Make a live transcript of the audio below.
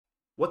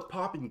What's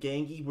poppin',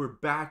 gangy? We're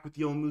back with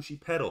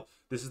Yowamushi pedal.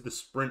 This is the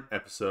sprint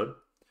episode.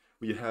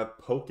 We have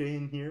poke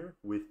in here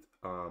with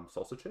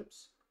salsa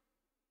chips.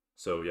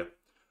 So yeah,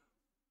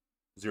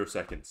 0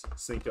 seconds.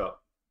 Sync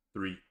up.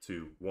 3,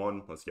 2,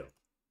 1. Let's go.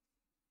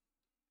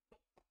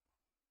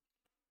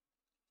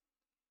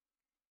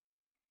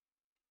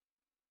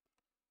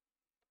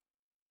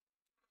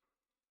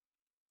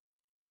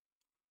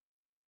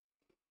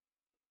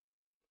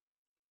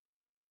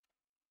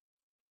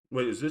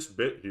 Wait, is this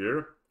bit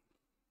here?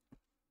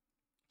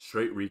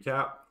 Straight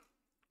recap?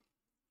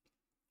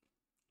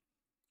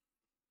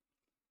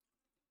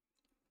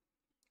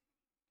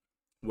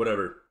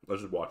 Whatever.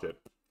 Let's just watch it.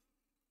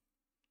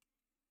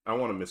 I don't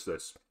want to miss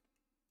this.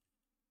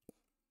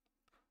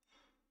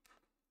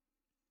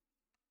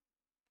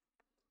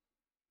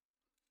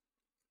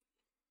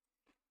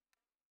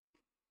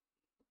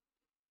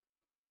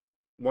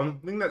 One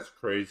thing that's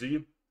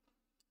crazy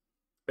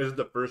is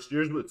the first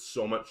years with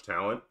so much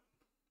talent.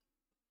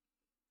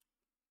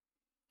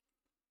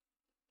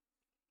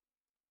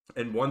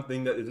 And one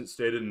thing that isn't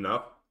stated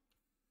enough,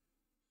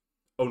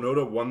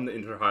 Onoda won the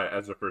Inter High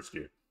as the first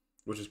year,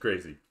 which is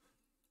crazy.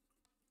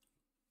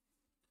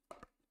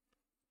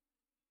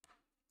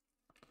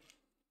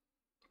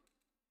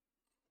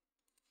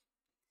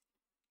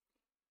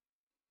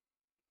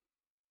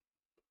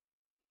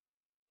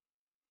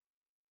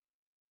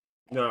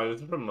 No,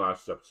 this is from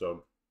last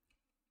episode.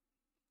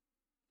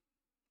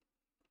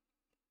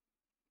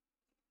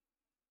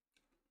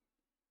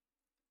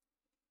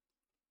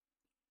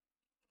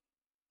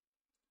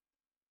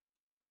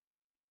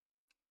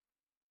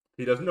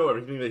 He doesn't know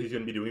everything that he's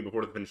going to be doing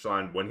before the finish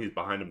line when he's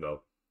behind him,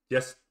 though.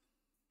 Yes,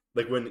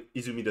 like when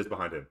Izumi does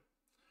behind him.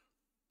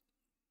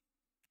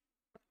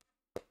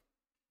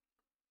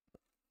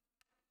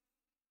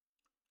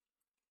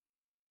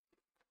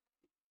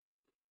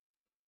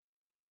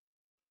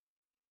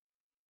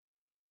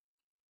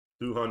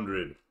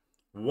 $200.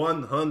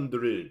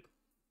 $100.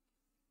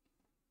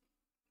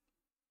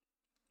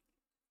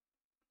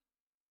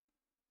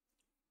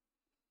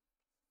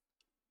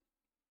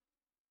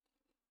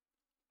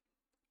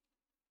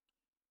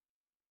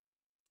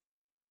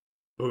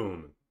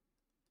 Boom.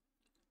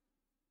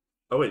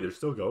 Oh, wait, they're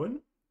still going?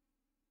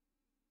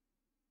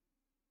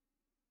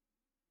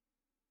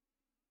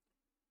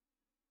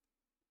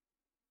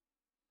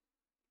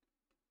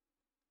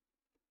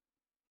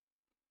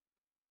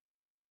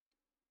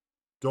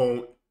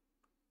 Don't.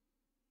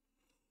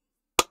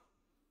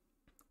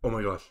 Oh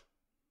my gosh.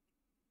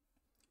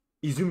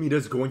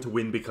 Izumida's going to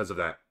win because of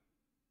that.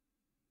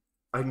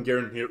 I can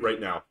guarantee it right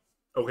now.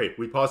 Okay,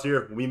 we pause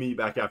here. We meet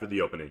back after the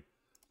opening.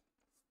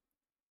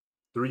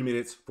 3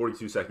 minutes,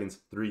 42 seconds.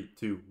 3,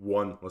 2,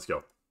 1. Let's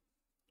go.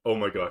 Oh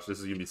my gosh, this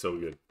is going to be so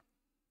good.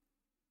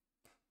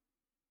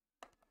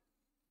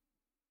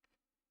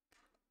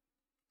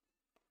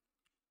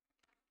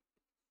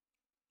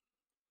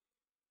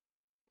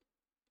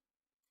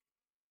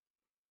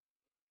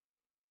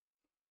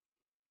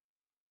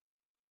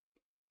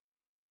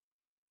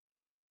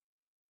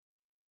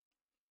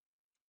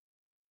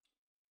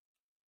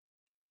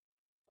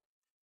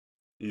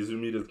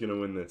 Izumida's going to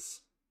win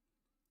this.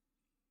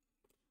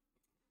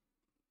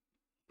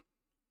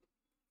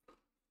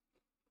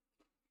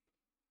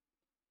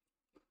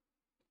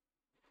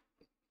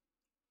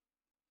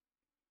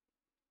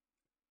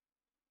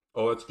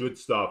 Oh, that's good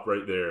stuff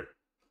right there.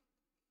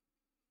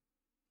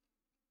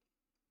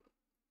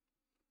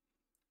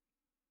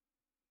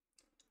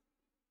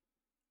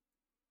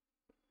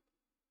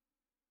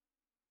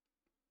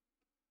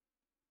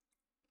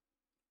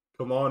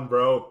 Come on,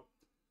 bro.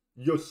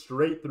 You go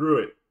straight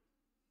through it.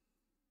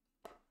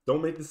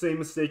 Don't make the same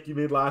mistake you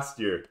made last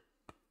year.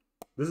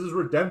 This is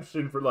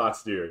redemption for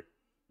last year.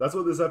 That's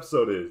what this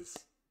episode is.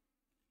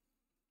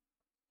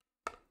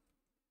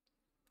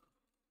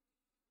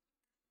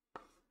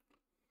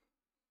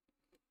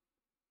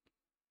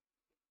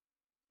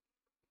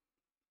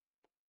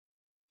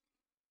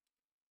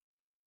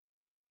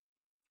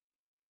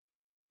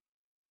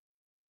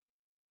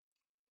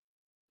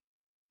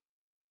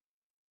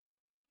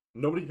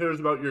 Nobody cares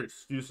about your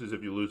excuses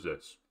if you lose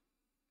this.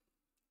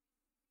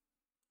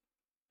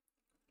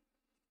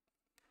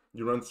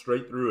 You run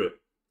straight through it.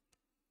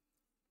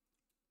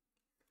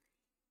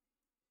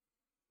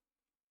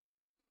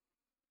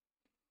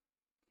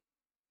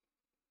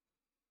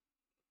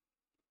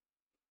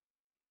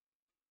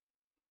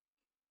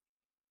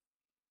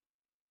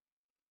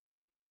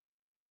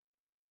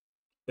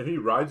 If he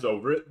rides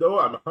over it, though,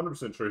 I'm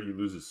 100% sure he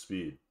loses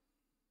speed.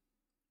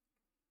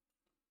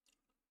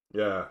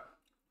 Yeah.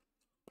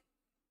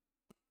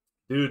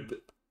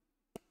 Dude,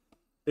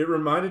 it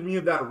reminded me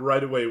of that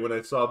right away when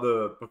I saw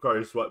the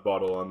Pocari Sweat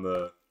bottle on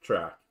the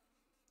track.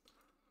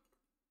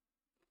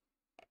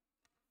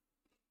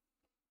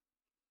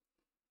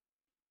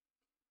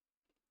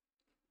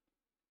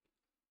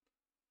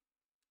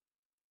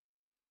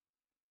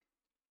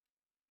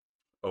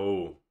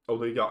 Oh. Oh,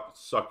 they got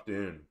sucked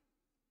in.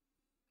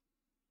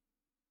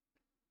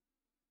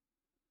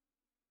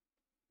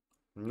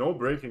 No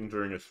braking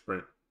during a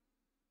sprint.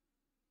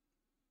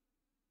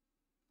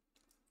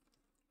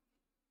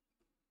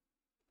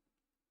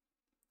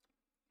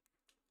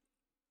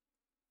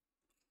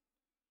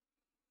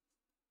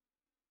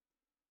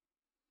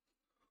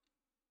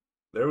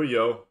 There we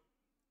go.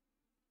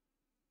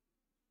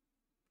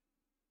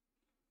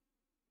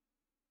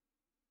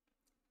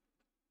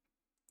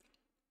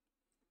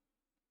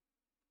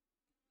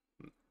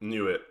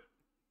 Knew it.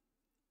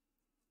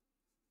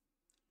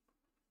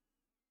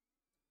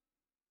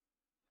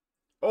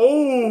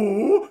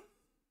 Oh!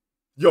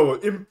 Yo,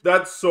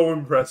 that's so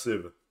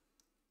impressive.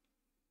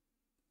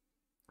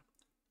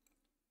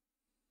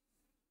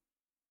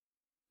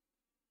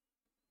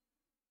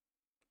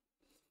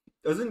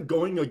 Doesn't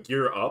going a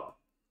gear up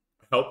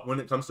help when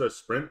it comes to a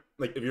sprint?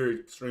 Like, if you're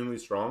extremely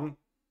strong,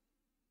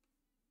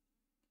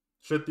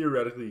 should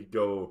theoretically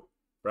go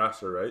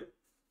faster, right?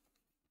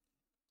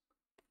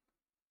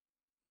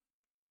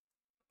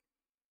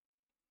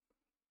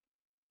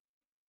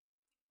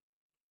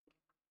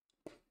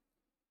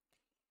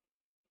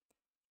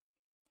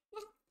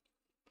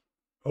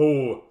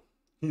 Oh,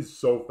 he's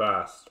so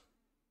fast.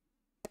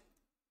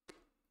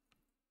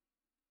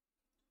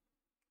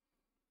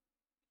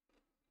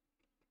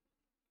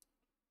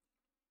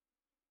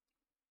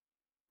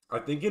 I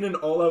think in an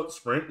all-out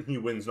sprint, he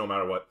wins no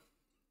matter what.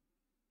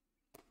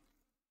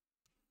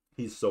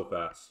 He's so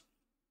fast.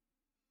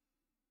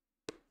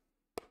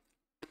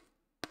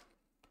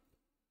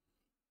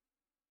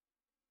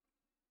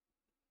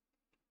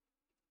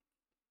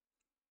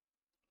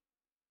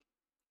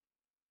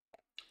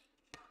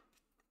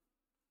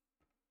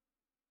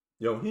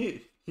 Yo,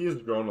 he has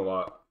grown a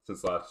lot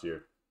since last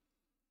year.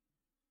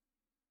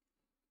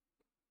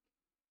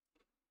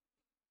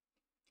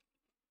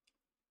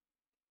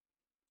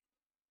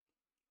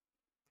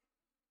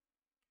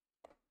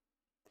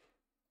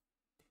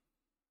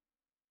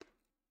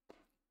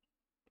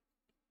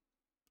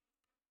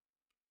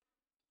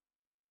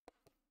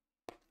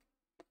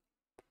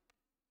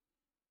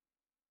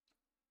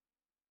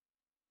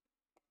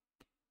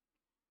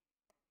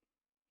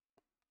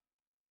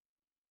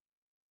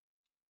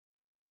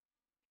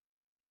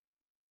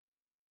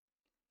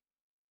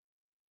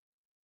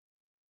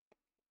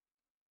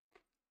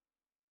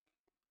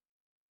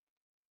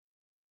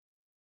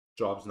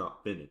 Job's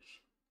not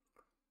finished.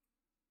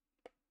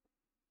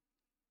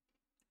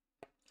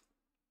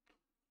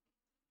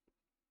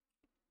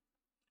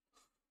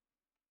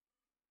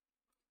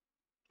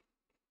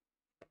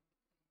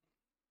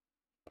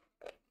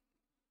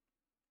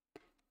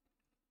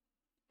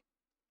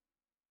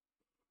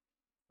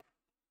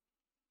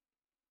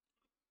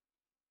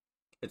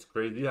 It's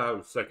crazy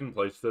how second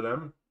place to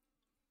them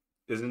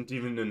isn't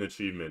even an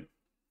achievement.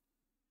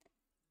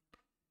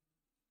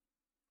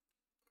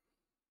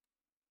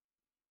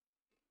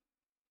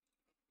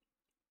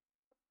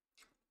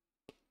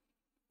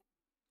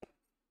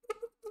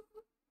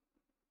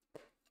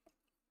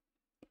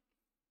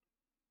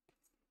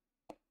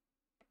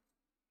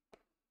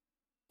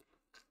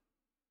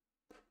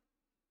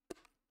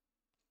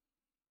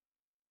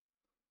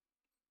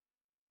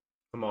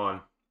 Come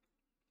on.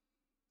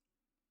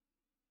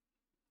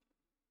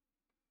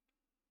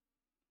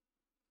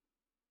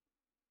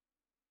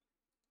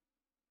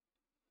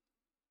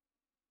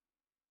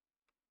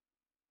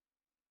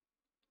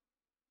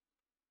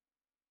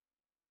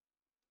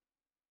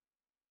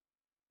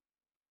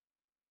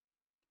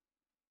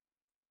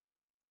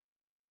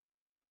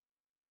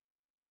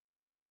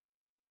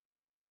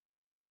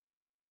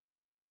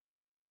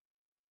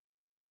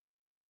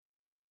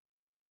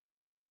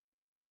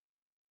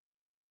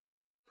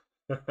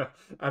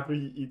 After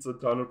he eats a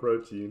ton of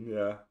protein,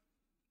 yeah.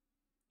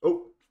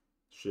 Oh,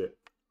 shit.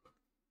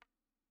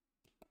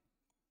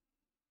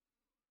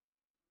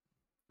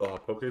 Oh,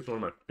 poke is one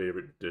of my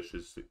favorite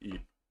dishes to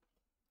eat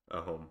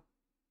at home.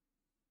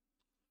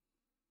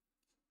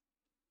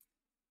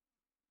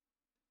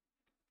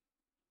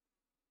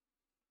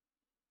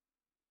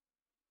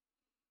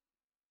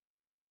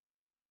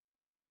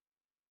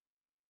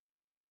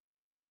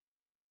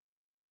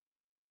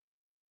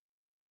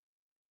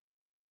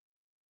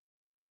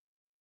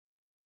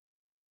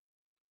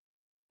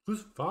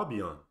 Who's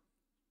Fabian?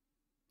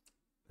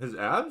 His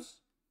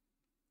abs?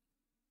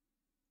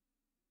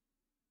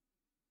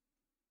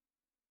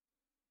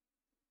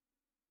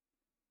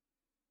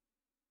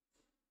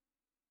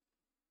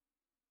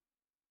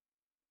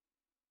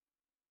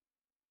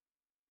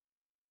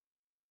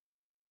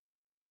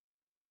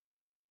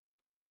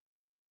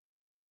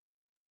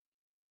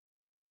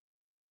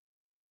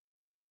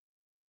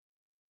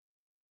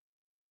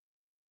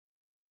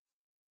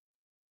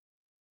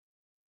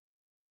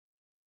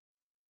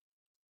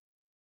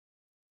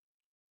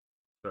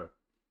 Sure.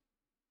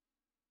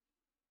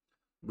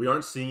 We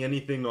aren't seeing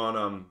anything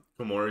on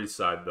Komori's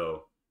side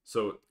though,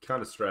 so it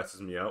kind of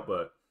stresses me out.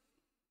 But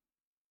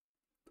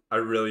I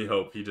really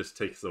hope he just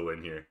takes the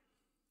win here.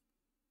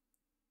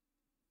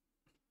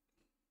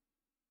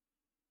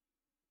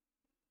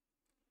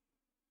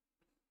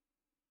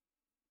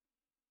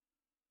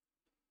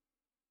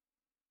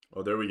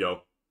 Oh, there we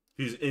go.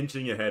 He's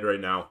inching ahead right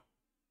now.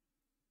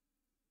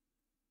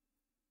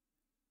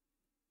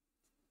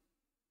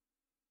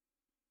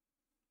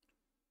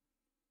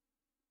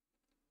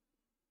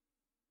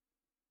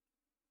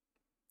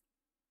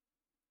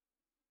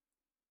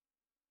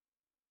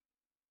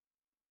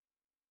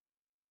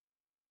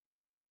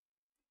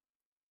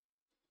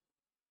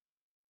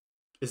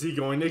 Is he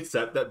going to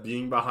accept that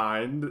being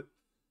behind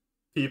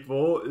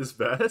people is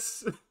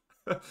best?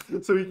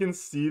 So he can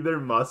see their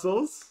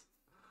muscles?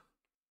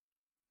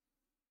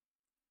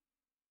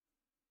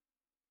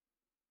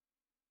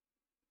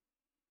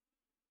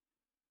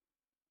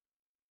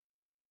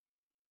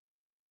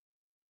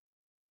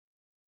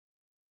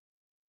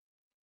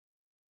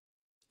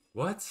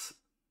 What?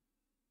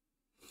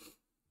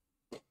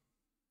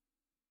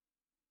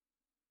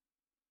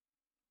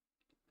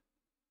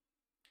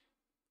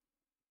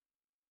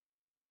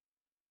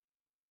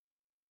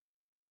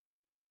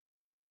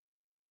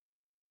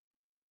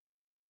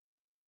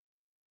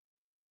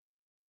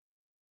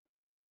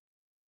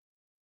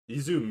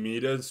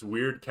 Izumida's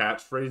weird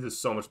catchphrase is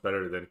so much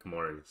better than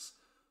Komori's.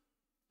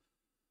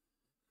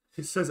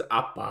 He says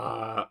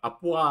appa,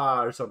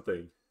 apwa, or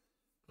something.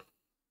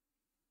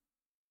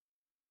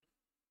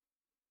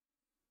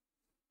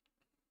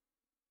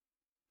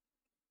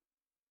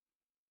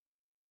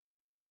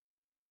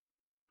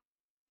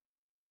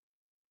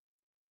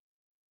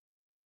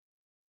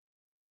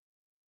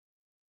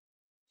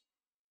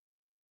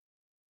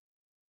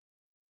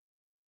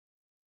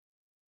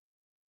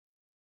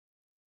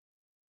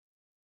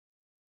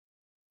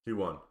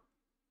 2-1.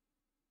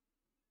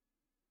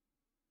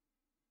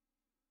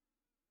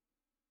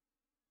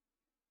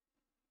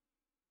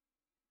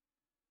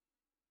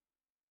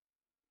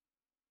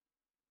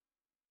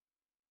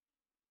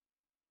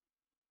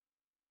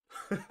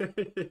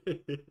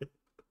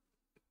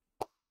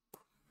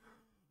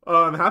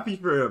 Oh, I'm happy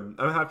for him.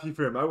 I'm happy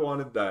for him. I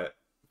wanted that.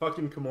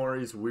 Fucking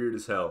Komori's weird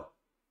as hell.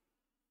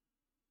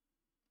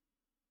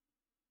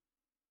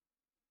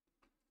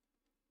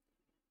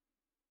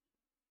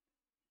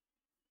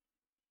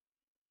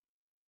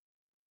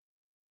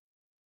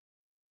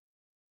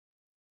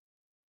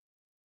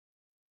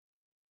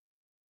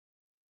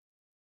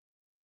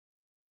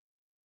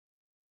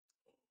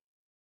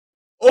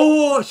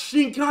 Oh,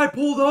 Shinkai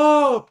pulled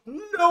up!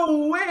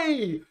 No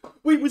way!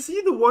 Wait, was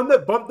he the one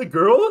that bumped the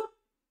girl?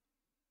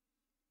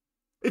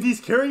 If he's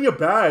carrying a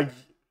bag.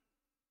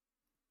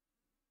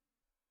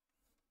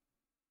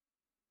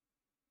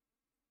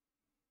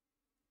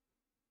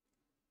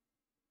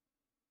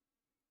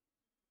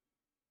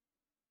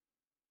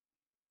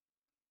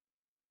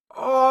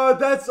 Oh,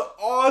 that's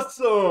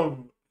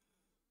awesome!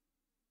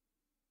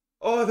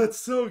 Oh, that's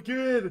so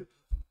good!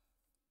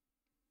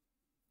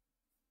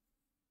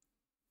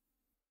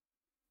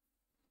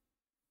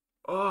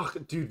 Oh,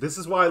 dude, this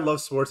is why I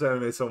love sports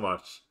anime so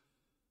much.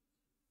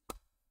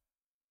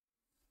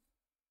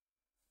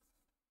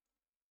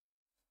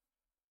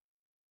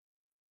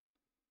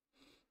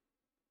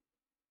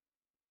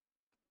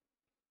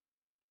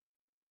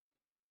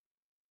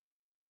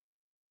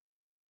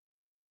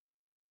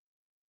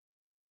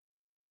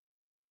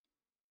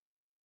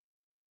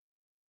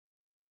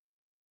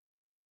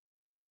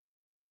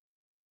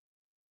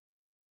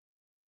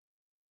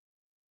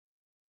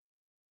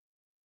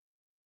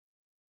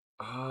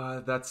 Ah,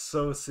 that's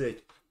so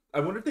sick. I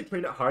wonder if they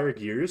train at higher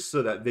gears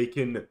so that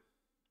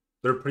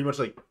they're pretty much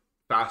like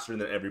faster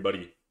than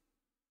everybody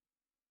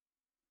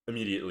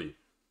immediately.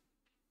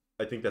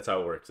 I think that's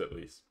how it works at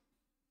least.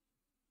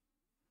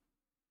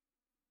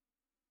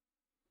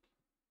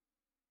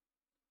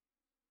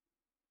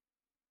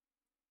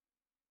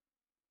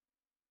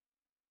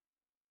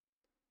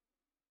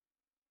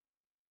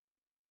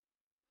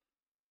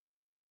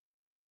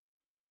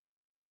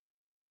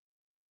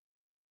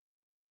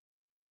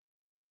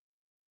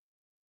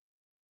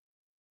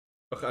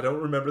 Ugh, I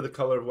don't remember the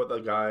color of what the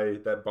guy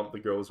that bumped the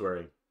girl was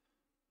wearing.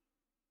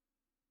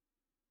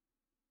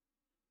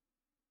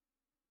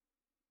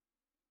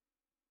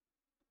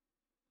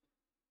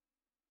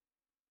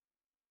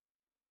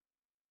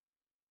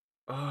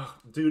 Oh,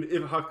 dude,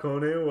 if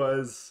Hakone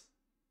was.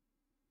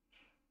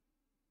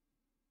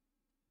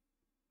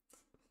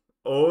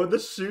 Oh, the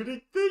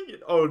shooting thing?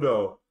 Oh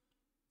no.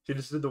 She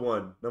just did the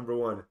one. Number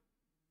one.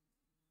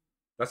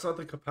 That's not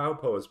the kapow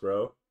pose,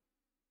 bro.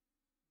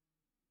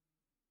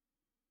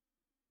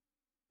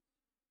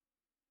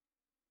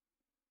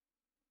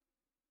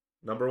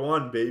 Number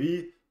one,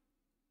 baby.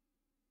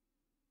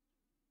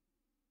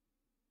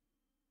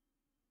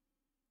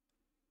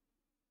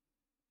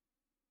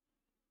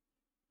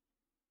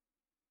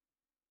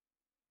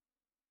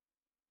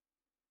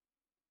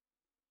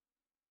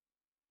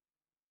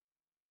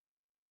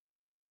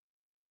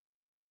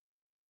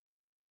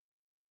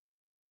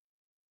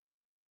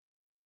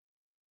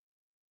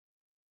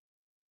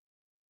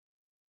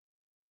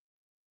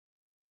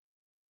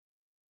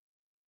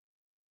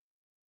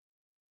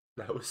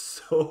 That was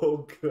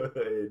so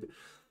good.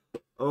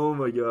 Oh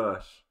my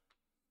gosh.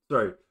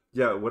 Sorry.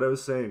 Yeah, what I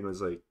was saying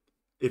was like,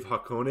 if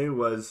Hakone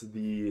was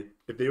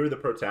if they were the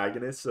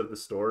protagonists of the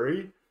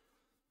story,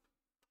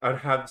 I'd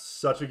have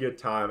such a good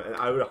time, and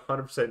I would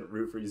 100%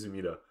 root for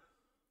Izumida.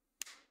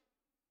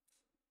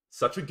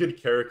 Such a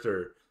good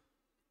character.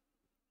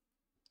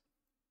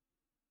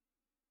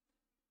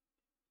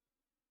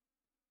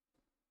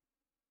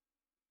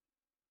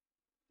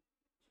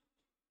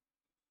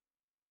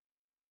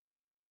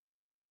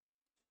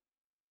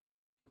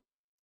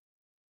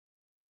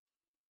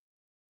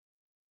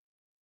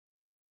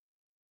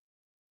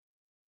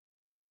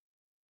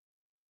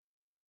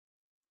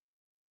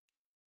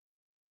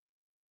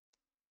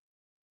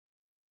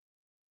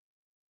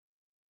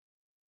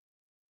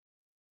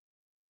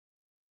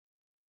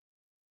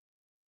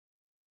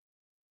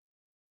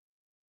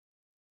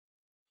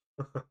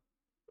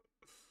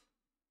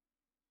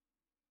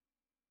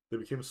 They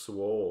became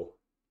swole.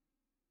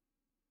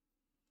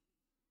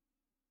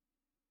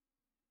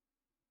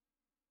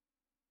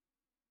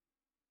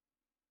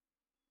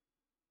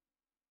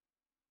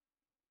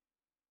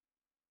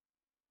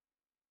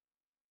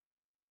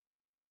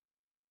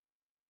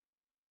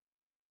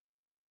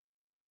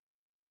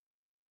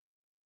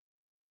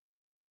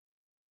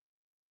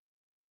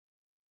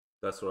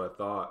 That's what I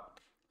thought.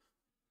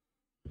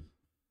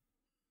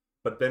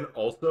 But then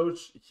also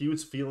he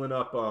was feeling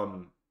up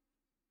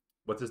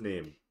what's his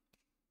name?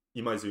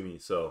 Imaizumi,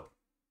 so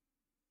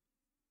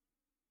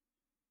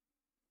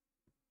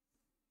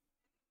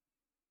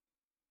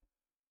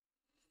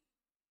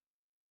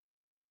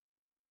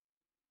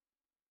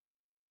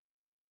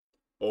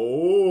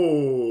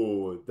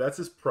oh, that's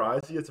his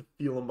prize. He has to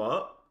feel him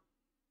up.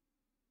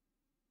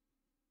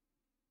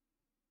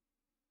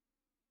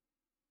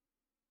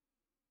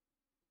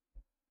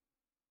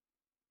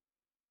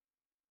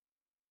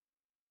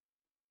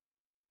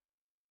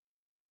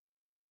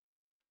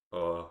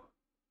 Uh,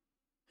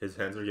 his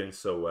hands are getting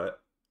so wet.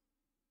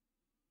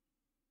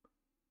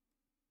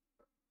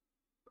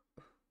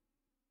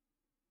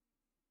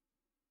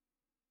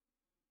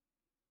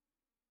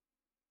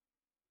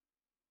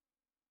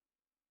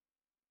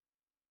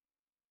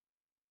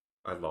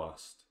 I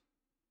lost.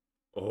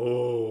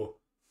 Oh,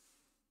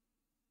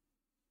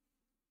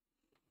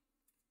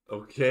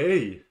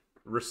 okay.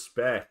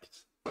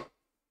 Respect.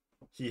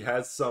 He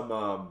has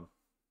some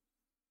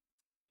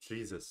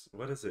Jesus,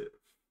 what is it?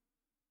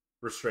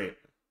 Restraint.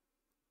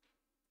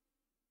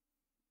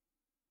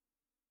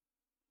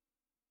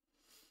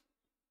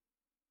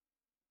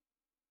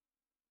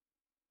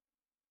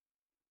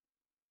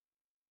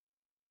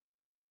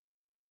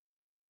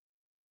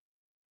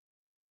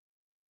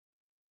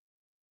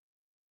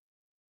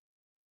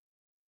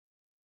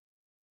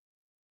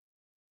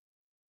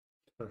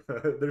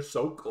 They're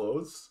so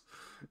close.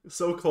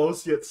 So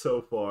close yet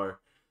so far.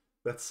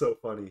 That's so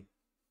funny.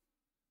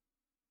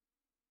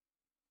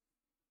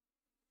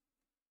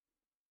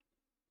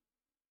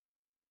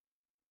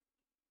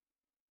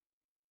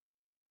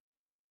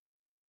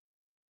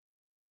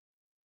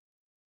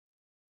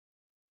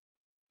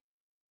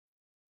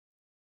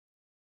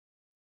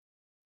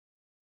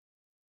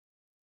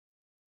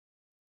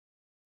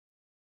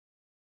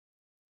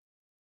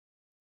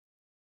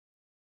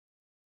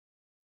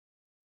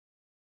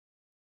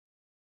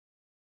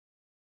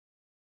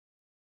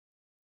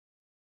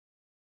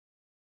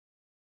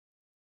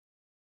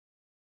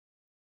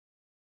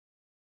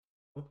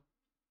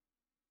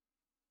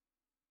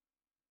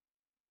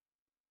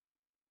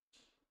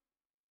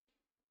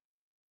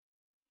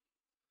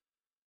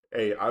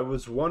 Hey, I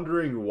was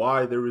wondering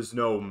why there was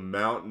no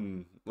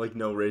mountain, like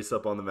no race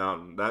up on the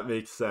mountain. That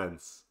makes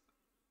sense.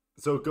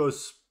 So it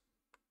goes,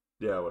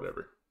 yeah,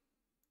 whatever.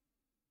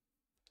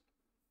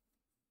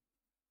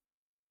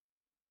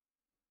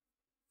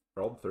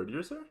 Are all the third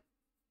years there?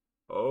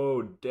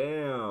 Oh,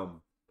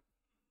 damn.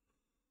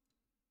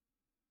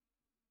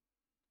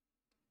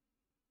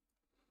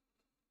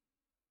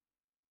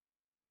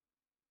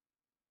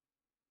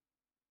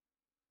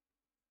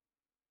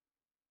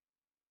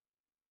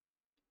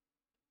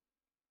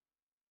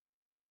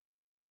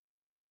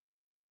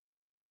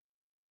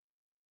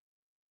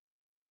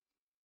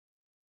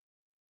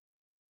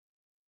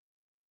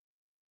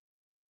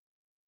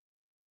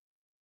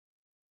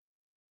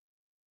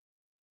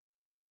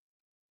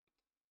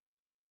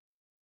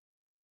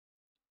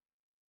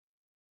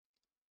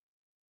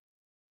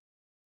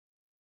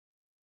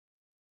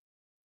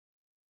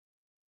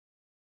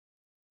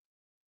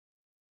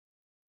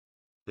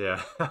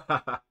 Yeah.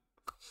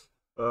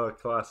 Oh,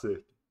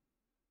 classic.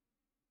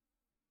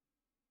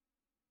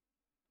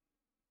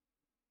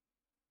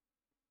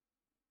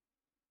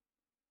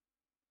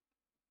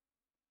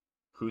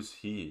 Who's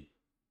he?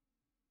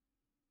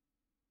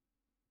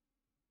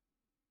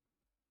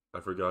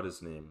 I forgot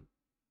his name.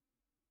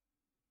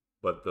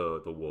 But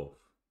the wolf.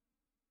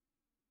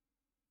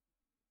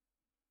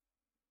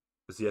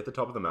 Is he at the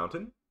top of the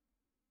mountain?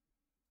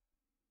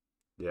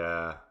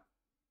 Yeah.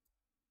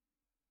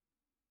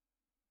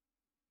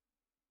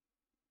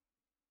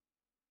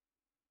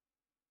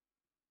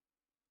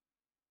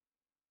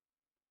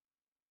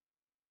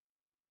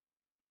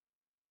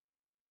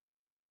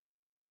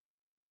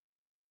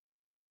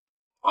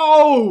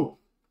 Oh!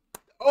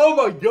 Oh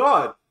my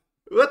god!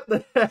 What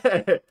the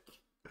heck?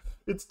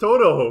 It's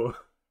Toto.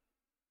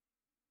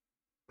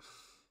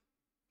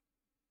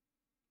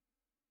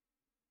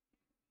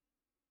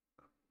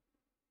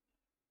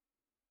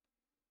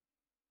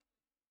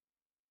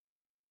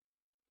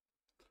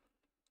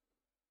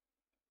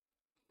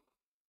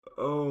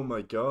 Oh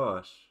my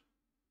gosh.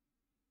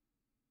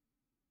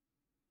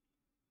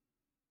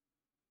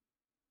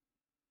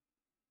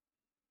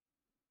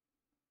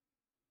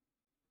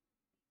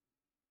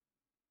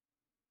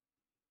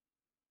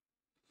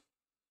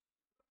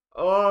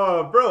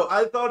 Oh, bro,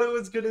 I thought it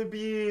was gonna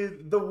be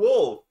the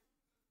wolf.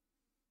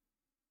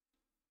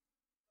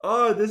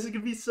 Oh, this is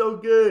gonna be so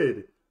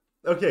good.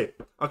 Okay,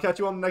 I'll catch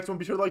you on the next one.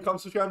 Be sure to like,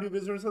 comment, subscribe, new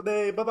visitors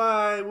today. Bye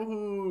bye.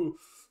 Woohoo!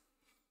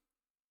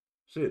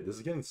 Shit, this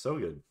is getting so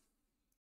good.